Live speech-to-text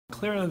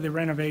Clearly, the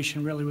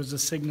renovation really was a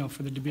signal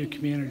for the Dubuque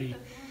community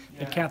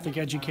that Catholic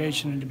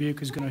education in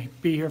Dubuque is going to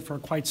be here for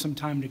quite some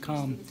time to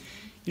come.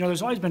 You know,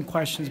 there's always been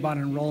questions about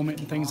enrollment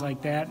and things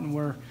like that, and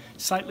we're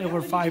slightly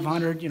over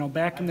 500. You know,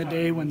 back in the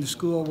day when the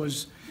school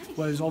was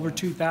over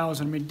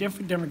 2,000, I mean,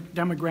 different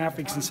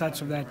demographics and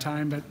such of that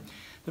time, but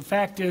the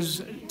fact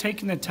is,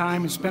 taking the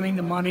time and spending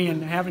the money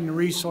and having the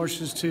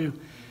resources to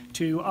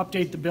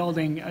update the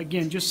building,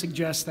 again, just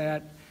suggests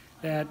that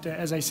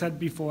as I said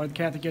before, the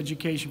Catholic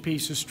education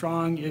piece is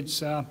strong.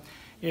 It's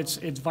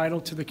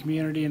vital to the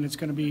community, and it's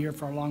going to be here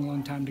for a long,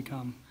 long time to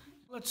come.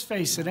 Let's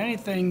face it,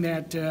 anything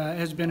that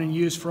has been in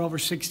use for over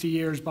 60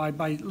 years by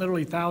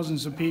literally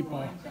thousands of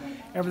people,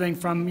 everything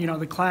from, you know,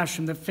 the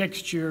classroom, the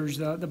fixtures,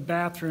 the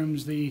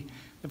bathrooms, the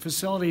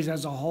facilities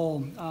as a whole,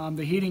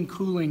 the heating,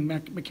 cooling,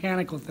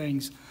 mechanical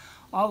things,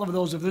 all of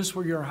those, if this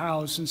were your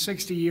house, in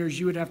 60 years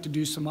you would have to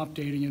do some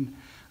updating. And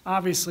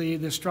obviously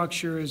the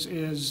structure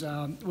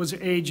was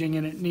aging,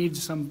 and it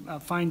needs some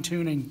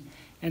fine-tuning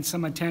and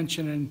some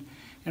attention.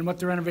 And what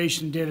the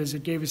renovation did is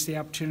it gave us the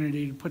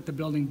opportunity to put the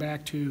building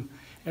back to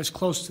as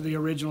close to the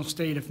original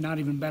state, if not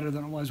even better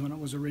than it was when it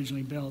was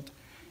originally built.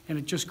 And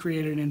it just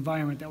created an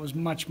environment that was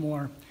much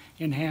more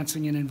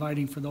enhancing and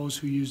inviting for those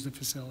who use the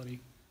facility.